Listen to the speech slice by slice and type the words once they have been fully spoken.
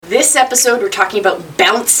This episode, we're talking about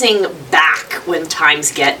bouncing back when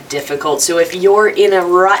times get difficult. So if you're in a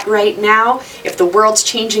rut right now, if the world's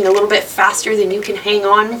changing a little bit faster than you can hang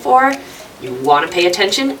on for, you want to pay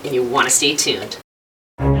attention and you want to stay tuned.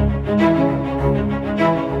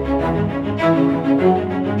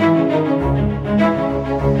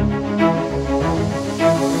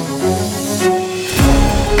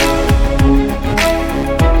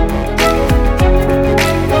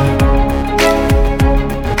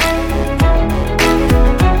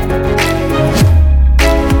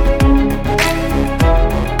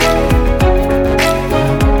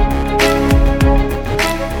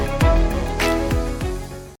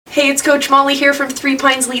 Hey, it's Coach Molly here from Three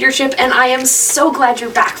Pines Leadership, and I am so glad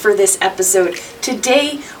you're back for this episode.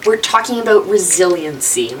 Today, we're talking about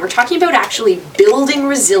resiliency, and we're talking about actually building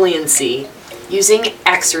resiliency using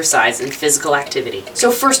exercise and physical activity.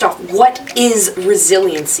 So first off, what is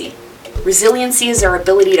resiliency? Resiliency is our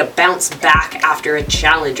ability to bounce back after a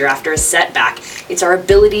challenge or after a setback. It's our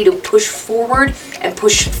ability to push forward and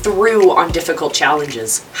push through on difficult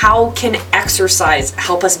challenges. How can exercise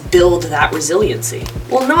help us build that resiliency?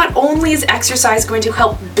 Well, not only is exercise going to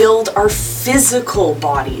help build our physical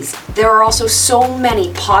bodies, there are also so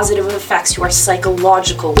many positive effects to our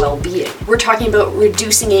psychological well-being. We're talking about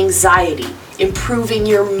reducing anxiety, improving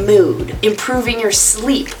your mood, improving your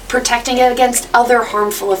sleep, protecting against other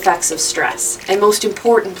harmful effects of stress, and most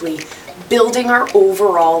importantly, building our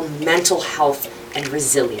overall mental health and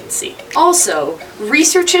resiliency. Also,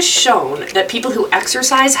 research has shown that people who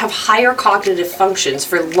exercise have higher cognitive functions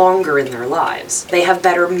for longer in their lives. They have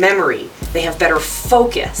better memory, they have better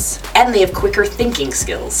focus, and they have quicker thinking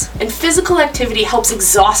skills. And physical activity helps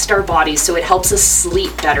exhaust our bodies, so it helps us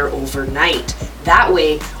sleep better overnight. That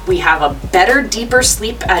way, we have a better, deeper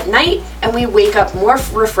sleep at night, and we wake up more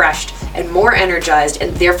refreshed and more energized,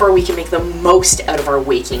 and therefore we can make the most out of our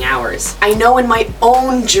waking hours. I know in my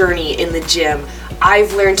own journey in the gym,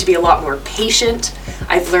 I've learned to be a lot more patient,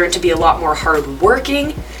 I've learned to be a lot more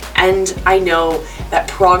hardworking, and I know that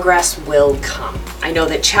progress will come. I know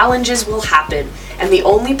that challenges will happen, and the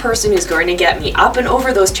only person who's going to get me up and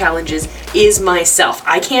over those challenges is myself.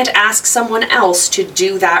 I can't ask someone else to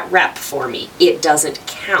do that rep for me. It doesn't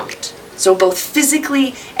count. So both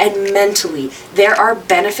physically and mentally, there are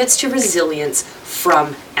benefits to resilience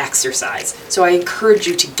from exercise. So I encourage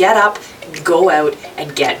you to get up, go out,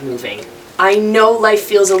 and get moving. I know life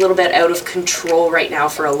feels a little bit out of control right now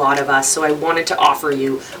for a lot of us, so I wanted to offer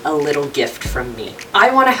you a little gift from me.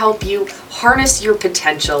 I want to help you harness your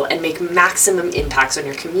potential and make maximum impacts on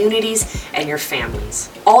your communities and your families.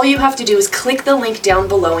 All you have to do is click the link down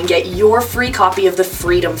below and get your free copy of the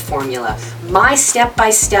Freedom Formula, my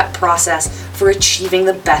step-by-step process for achieving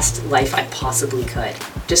the best life I possibly could.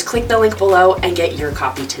 Just click the link below and get your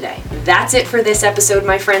copy today. That's it for this episode,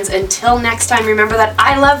 my friends. Until next time, remember that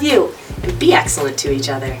I love you, and be excellent to each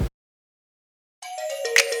other.